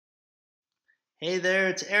Hey there,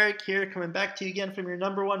 it's Eric here, coming back to you again from your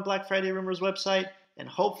number one Black Friday Rumors website, and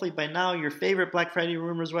hopefully by now your favorite Black Friday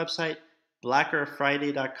Rumors website,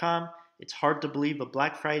 blackerfriday.com. It's hard to believe, but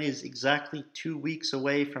Black Friday is exactly 2 weeks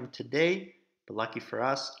away from today. But lucky for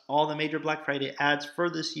us, all the major Black Friday ads for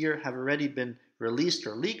this year have already been released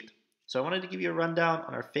or leaked. So I wanted to give you a rundown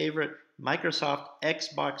on our favorite Microsoft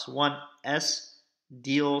Xbox One S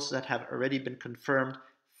deals that have already been confirmed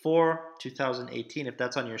for 2018. If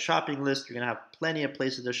that's on your shopping list, you're going to have plenty of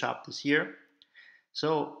places to shop this year.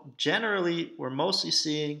 So generally, we're mostly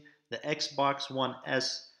seeing the Xbox One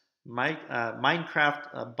S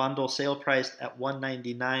Minecraft bundle sale priced at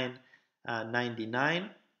 $199.99, and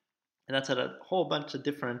that's at a whole bunch of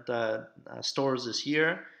different stores this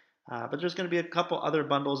year. But there's going to be a couple other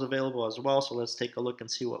bundles available as well. So let's take a look and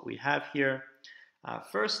see what we have here.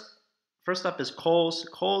 First up is Kohl's.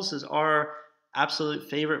 Kohl's is our absolute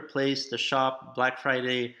favorite place to shop Black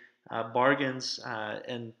Friday bargains,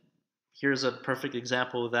 and here's a perfect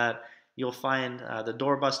example of that. You'll find the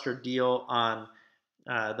Doorbuster deal on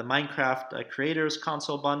the Minecraft Creators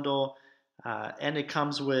Console bundle, and it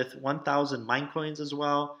comes with 1,000 Minecoins as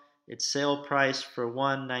well. It's sale price for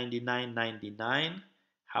 $199.99.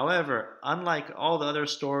 However, unlike all the other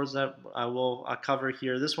stores that I will cover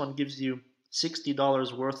here, this one gives you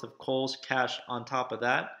 $60 worth of Kohl's cash on top of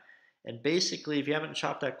that. And basically, if you haven't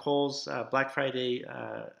shopped at Kohl's Black Friday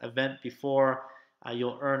event before,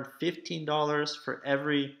 you'll earn $15 for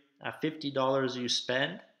every $50 you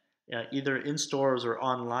spend, either in stores or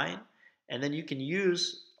online. And then you can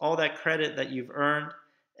use all that credit that you've earned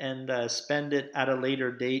and spend it at a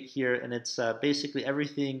later date here. And it's basically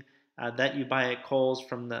everything that you buy at Kohl's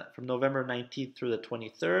from November 19th through the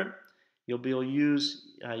 23rd. You'll be able to use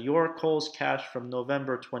your Kohl's cash from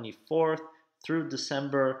November 24th through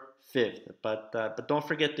December 5th. But don't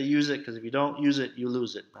forget to use it, because if you don't use it, you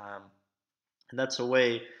lose it. And that's the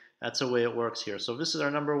way it works here. So this is our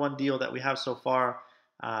number one deal that we have so far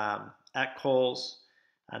at Kohl's.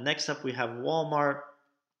 Next up, we have Walmart.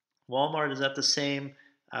 Walmart is at the same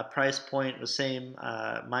price point, the same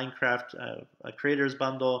Minecraft creators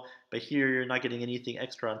bundle, but here you're not getting anything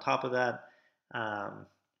extra on top of that.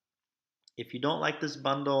 If you don't like this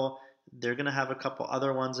bundle, they're going to have a couple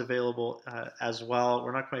other ones available as well.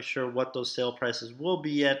 We're not quite sure what those sale prices will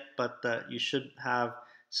be yet, but you should have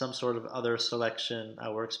some sort of other selection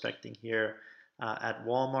we're expecting here at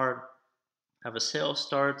Walmart. Have a sale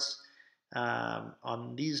starts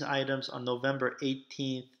on these items on November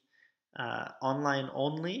 18th, online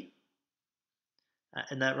only,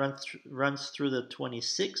 and that runs through the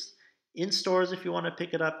 26th. In stores, if you want to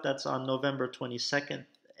pick it up, that's on November 22nd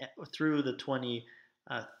through the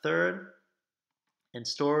 23rd. And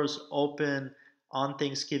stores open on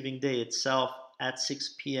Thanksgiving Day itself at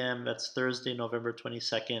 6 p.m. That's Thursday, November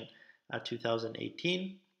 22nd,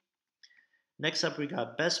 2018. Next up, we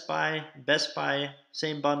got Best Buy. Best Buy,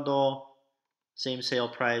 same bundle, same sale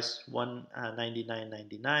price,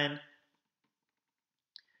 $199.99.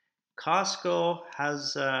 Costco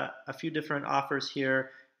has a few different offers here.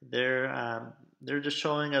 They're just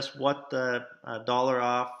showing us what the dollar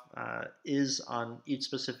off is on each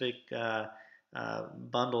specific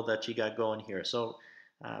bundle that you got going here. So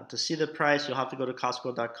to see the price, you'll have to go to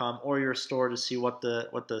Costco.com or your store to see what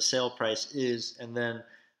the sale price is, and then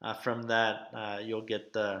from that you'll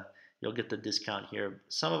get the discount here.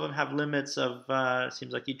 Some of them have limits of it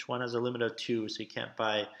seems like each one has a limit of 2, so you can't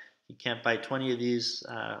buy 20 of these.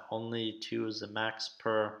 Only 2 is the max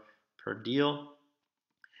per deal.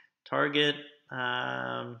 Target,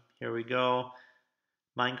 here we go.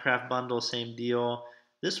 Minecraft bundle, same deal.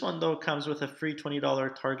 This one though comes with a free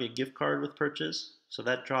 $20 Target gift card with purchase, so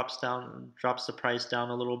that drops the price down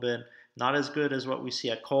a little bit. Not as good as what we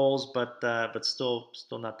see at Kohl's, but still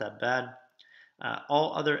not that bad.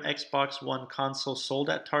 All other Xbox One consoles sold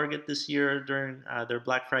at Target this year during their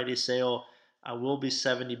Black Friday sale will be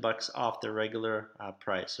 $70 off their regular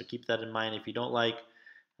price. So keep that in mind. If you don't like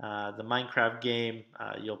the Minecraft game,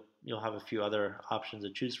 you'll have a few other options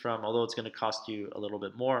to choose from, although it's going to cost you a little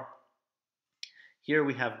bit more. Here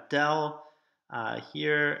we have Dell.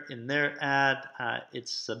 Here in their ad,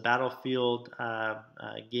 it's the Battlefield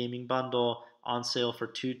gaming bundle on sale for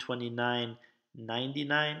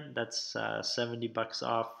 $229.99. That's $70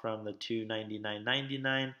 off from the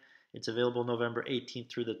 $299.99. It's available November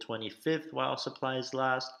 18th through the 25th while supplies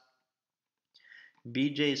last.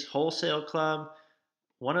 BJ's Wholesale Club,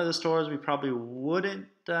 one of the stores we probably wouldn't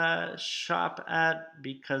shop at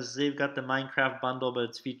because they've got the Minecraft bundle, but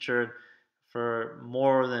it's featured for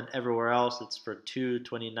more than everywhere else. It's for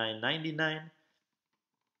 $229.99.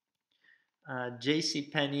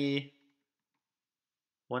 JCPenney,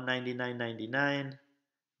 $199.99.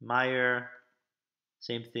 Meyer,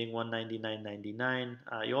 same thing, $199.99.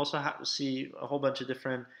 You also see a whole bunch of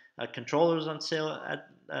different controllers on sale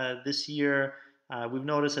at this year. We've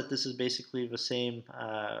noticed that this is basically the same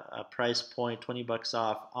price point, 20 bucks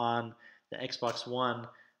off on the Xbox One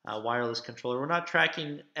wireless controller. We're not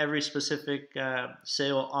tracking every specific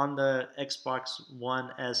sale on the Xbox One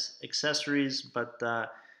as accessories, but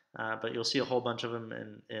you'll see a whole bunch of them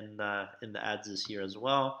in the ads this year as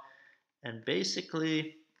well. And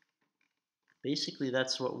basically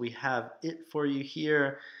that's what we have it for you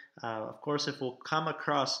here. Of course, if we'll come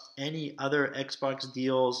across any other Xbox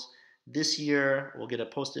deals this year, we'll get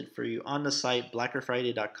it posted for you on the site,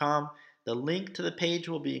 blackerfriday.com. The link to the page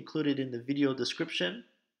will be included in the video description.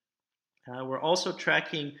 We're also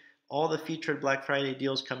tracking all the featured Black Friday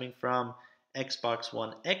deals coming from Xbox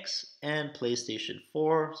One X and PlayStation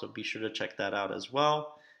 4, so be sure to check that out as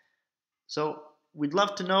well. So we'd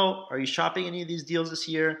love to know, are you shopping any of these deals this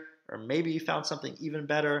year? Or maybe you found something even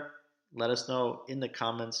better? Let us know in the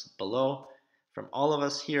comments below. From all of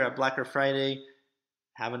us here at Blacker Friday,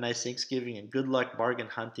 have a nice Thanksgiving and good luck bargain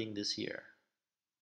hunting this year.